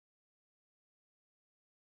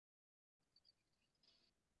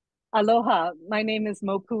Aloha, my name is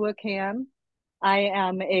Mopua. I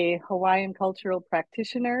am a Hawaiian cultural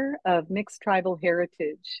practitioner of mixed tribal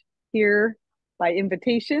heritage here by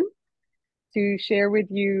invitation to share with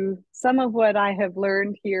you some of what I have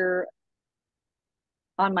learned here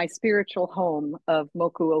on my spiritual home of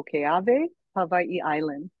Mokuoke'awe, Hawaii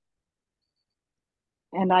Island.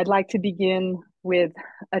 And I'd like to begin with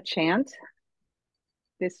a chant.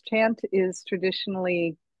 This chant is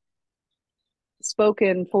traditionally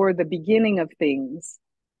spoken for the beginning of things.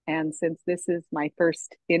 And since this is my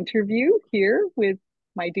first interview here with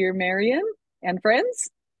my dear Marian and friends,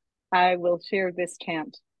 I will share this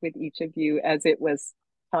chant with each of you as it was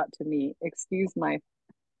taught to me. Excuse my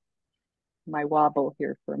wobble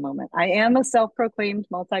here for a moment. I am a self-proclaimed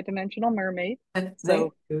multidimensional mermaid,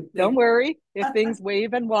 so don't worry if things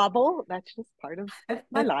wave and wobble. That's just part of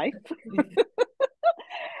my life.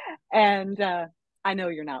 And I know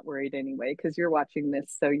you're not worried anyway, because you're watching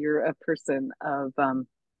this. So you're a person of,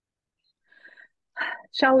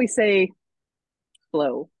 shall we say,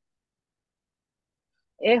 flow.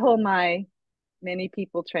 E Ho Mei, many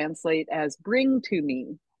people translate as bring to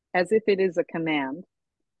me, as if it is a command.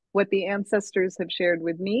 What the ancestors have shared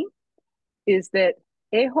with me is that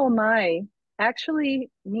E Ho Mei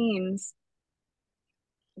actually means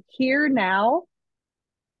here now,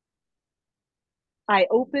 I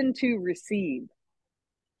open to receive.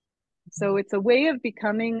 So it's a way of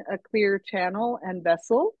becoming a clear channel and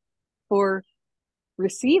vessel for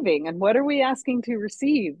receiving. And what are we asking to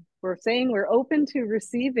receive? We're saying we're open to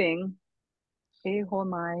receiving. We're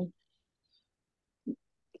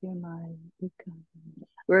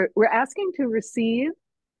asking to receive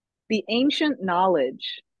the ancient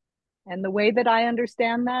knowledge. And the way that I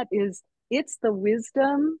understand that is it's the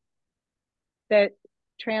wisdom that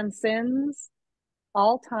transcends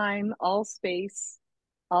all time, all space,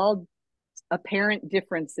 all apparent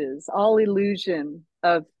differences, all illusion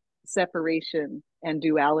of separation and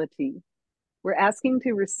duality. We're asking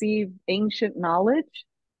to receive ancient knowledge.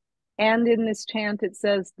 And in this chant, it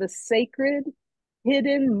says the sacred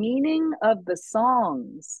hidden meaning of the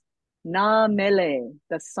songs. Na mele,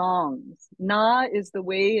 the songs. Na is the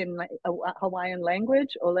way in Hawaiian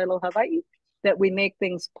language, Olelo Hawaii, that we make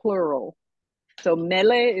things plural. So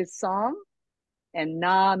mele is song, and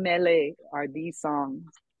na mele are these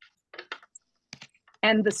songs.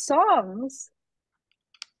 And the songs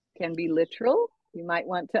can be literal. You might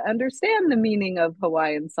want to understand the meaning of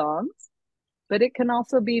Hawaiian songs, but it can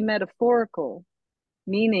also be metaphorical,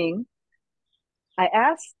 meaning I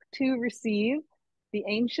ask to receive the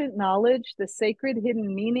ancient knowledge, the sacred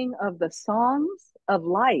hidden meaning of the songs of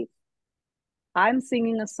life. I'm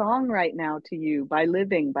singing a song right now to you by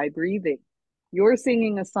living, by breathing. You're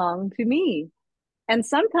singing a song to me. And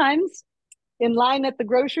sometimes in line at the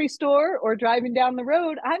grocery store or driving down the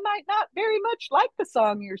road, I might not very much like the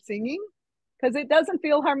song you're singing because it doesn't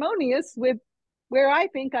feel harmonious with where I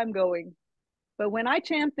think I'm going. But when I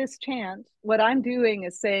chant this chant, what I'm doing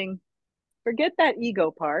is saying, forget that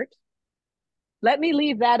ego part. Let me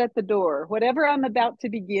leave that at the door. Whatever I'm about to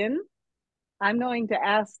begin, I'm going to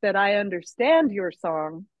ask that I understand your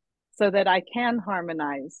song so that I can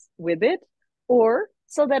harmonize with it, or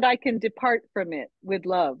so that I can depart from it with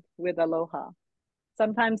love, with aloha.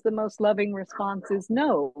 Sometimes the most loving response is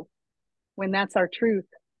no, when that's our truth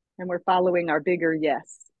and we're following our bigger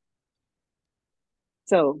yes.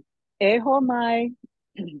 So, e ho mai,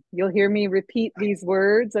 you'll hear me repeat these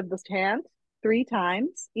words of the chant 3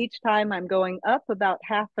 times. Each time I'm going up about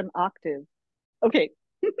half an octave. Okay,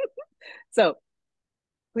 so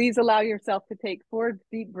please allow yourself to take 4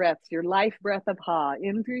 deep breaths, your life breath of Ha,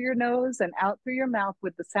 in through your nose and out through your mouth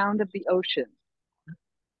with the sound of the ocean.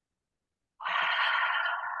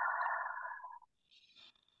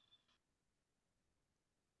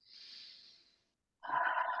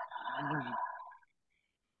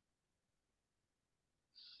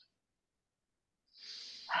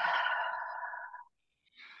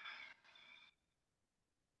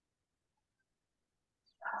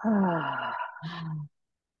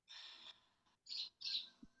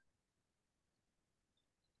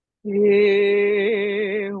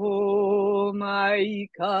 E ho mai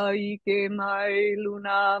ka ike mai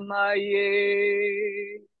luna mai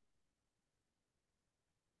e.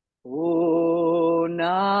 O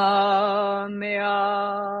na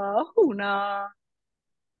mea huna.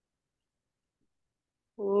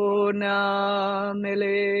 O na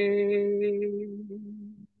mele.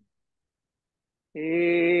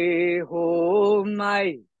 E ho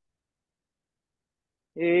mai.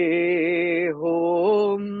 E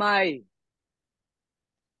ho mai.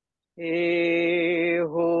 E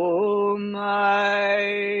ho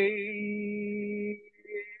mai.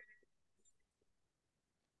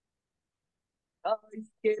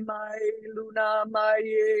 ke mai luna mai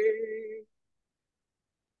e.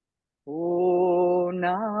 O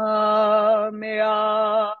na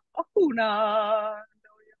mea ahuna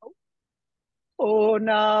no yo. O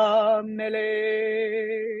na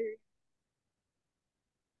mele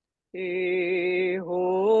e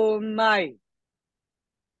ho mai.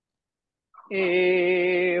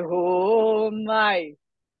 E ho mai.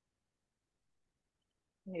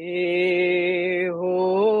 E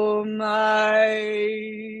ho mai.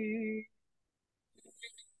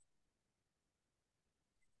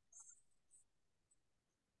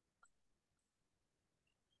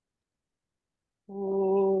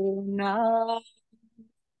 O na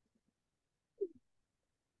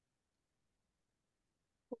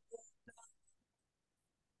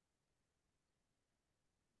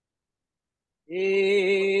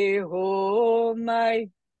e ho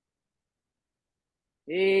mai.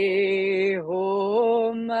 E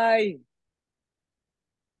ho mai.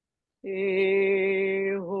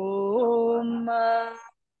 E ho mai.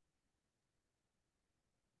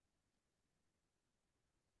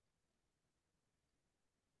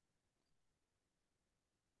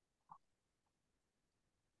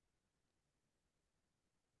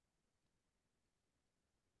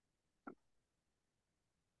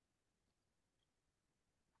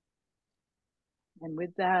 And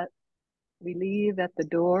with that, we leave at the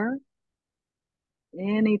door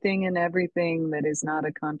anything and everything that is not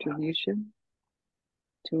a contribution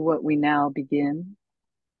to what we now begin.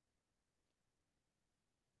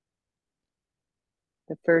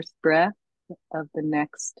 The first breath of the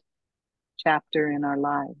next chapter in our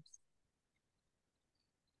lives.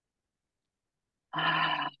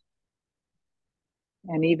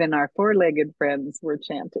 And even our four-legged friends were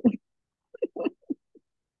chanting.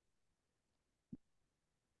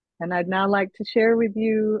 And I'd now like to share with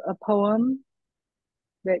you a poem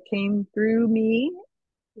that came through me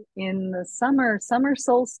in the summer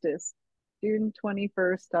solstice, June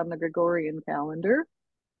 21st on the Gregorian calendar,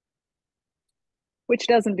 which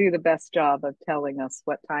doesn't do the best job of telling us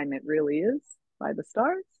what time it really is by the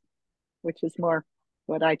stars, which is more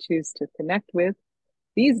what I choose to connect with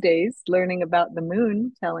these days, learning about the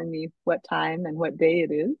moon telling me what time and what day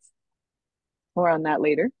it is. More on that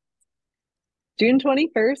later. June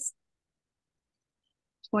 21st,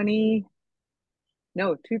 20,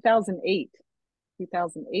 no, 2008.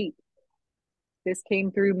 2008. This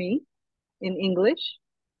came through me in English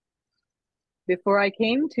before I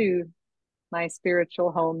came to my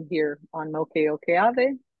spiritual home here on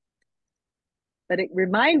Mokeokeave. But it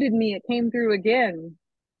reminded me, it came through again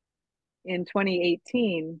in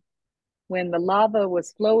 2018 when the lava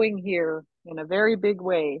was flowing here in a very big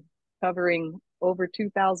way, covering over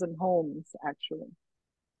 2,000 homes, actually.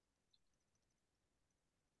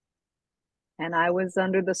 And I was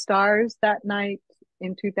under the stars that night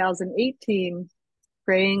in 2018,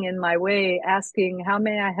 praying in my way, asking, how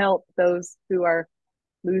may I help those who are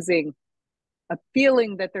losing, a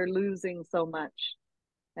feeling that they're losing so much?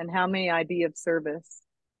 And how may I be of service?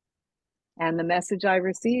 And the message I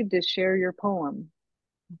received is share your poem.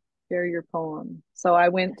 Share your poem. So I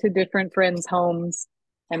went to different friends' homes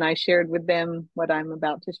and I shared with them what I'm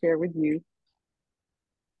about to share with you.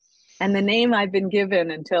 And the name I've been given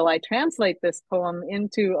until I translate this poem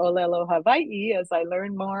into Olelo Hawaii, as I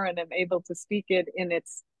learn more and am able to speak it in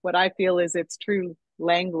its, what I feel is its true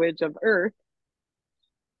language of earth,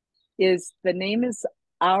 is the name is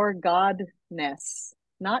Our Godness,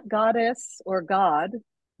 not goddess or God,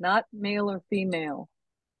 not male or female,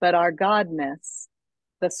 but our Godness,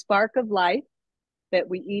 the spark of life that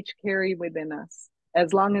we each carry within us,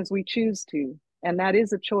 as long as we choose to. And that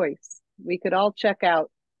is a choice. We could all check out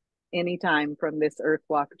anytime from this earth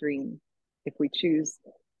walk dream if we choose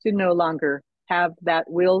to no longer have that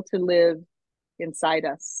will to live inside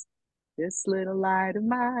us. This little light of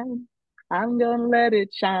mine, I'm gonna let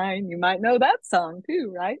it shine. You might know that song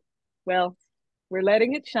too, right? Well, we're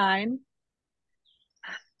letting it shine.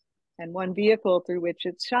 And one vehicle through which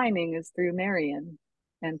it's shining is through Marian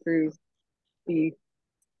and through the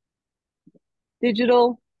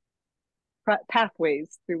digital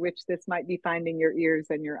pathways through which this might be finding your ears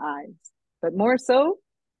and your eyes. But more so,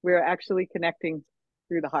 we're actually connecting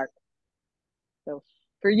through the heart. So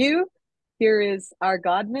for you, here is Our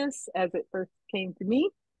Godness as it first came to me.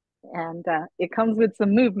 And it comes with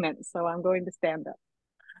some movement, so I'm going to stand up.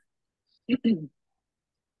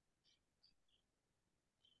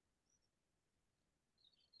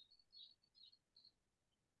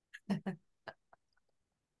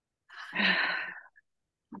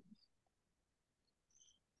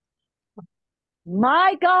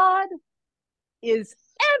 My God is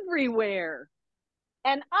everywhere.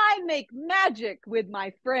 and I make magic with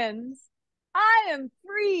my friends. I am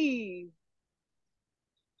free.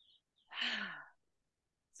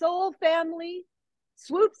 Soul family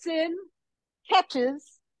swoops in,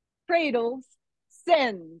 catches, cradles,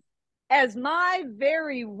 sends, as my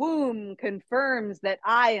very womb confirms that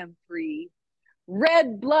I am free.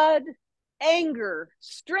 Red blood, anger,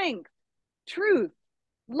 strength, truth,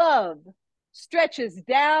 love stretches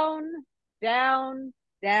down, down,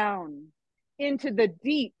 down into the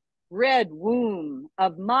deep red womb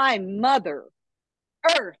of my mother,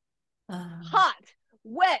 Earth. Hot,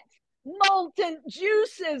 wet, molten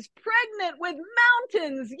juices, pregnant with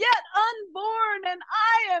mountains, yet unborn, and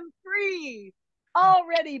I am free,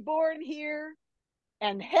 already born here,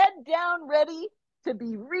 and head down ready to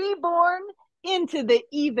be reborn into the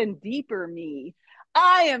even deeper me.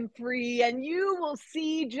 I am free, and you will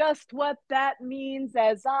see just what that means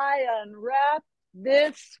as I unwrap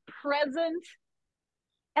this present,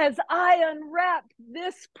 as I unwrap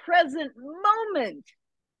this present moment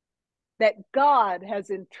that God has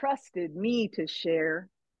entrusted me to share.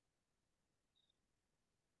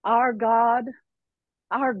 Our God,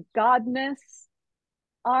 our Godness,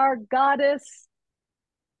 our Goddess,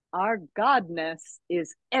 our Godness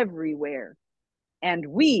is everywhere, and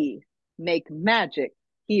we make magic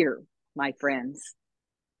here, my friends.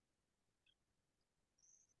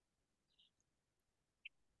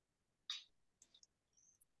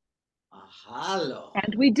 Mahalo.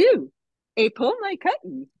 And we do. E po mai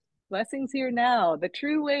ka'i. Blessings here now. The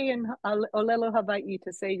true way in Olelo Hawaii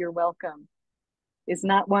to say you're welcome is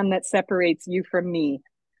not one that separates you from me.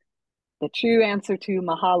 The true answer to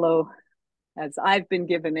mahalo, as I've been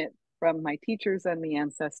given it from my teachers and the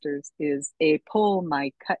ancestors, is e po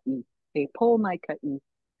mai ka'i. E po mai ka'i.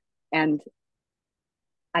 And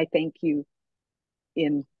I thank you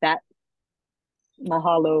in that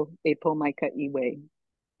mahalo e po mai ka'i way.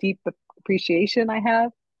 Deep appreciation I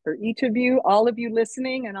have for each of you, all of you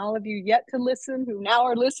listening, and all of you yet to listen who now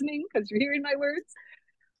are listening because you're hearing my words.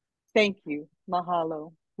 Thank you.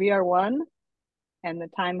 Mahalo. We are one, and the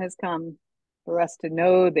time has come for us to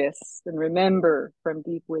know this and remember from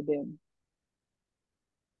deep within.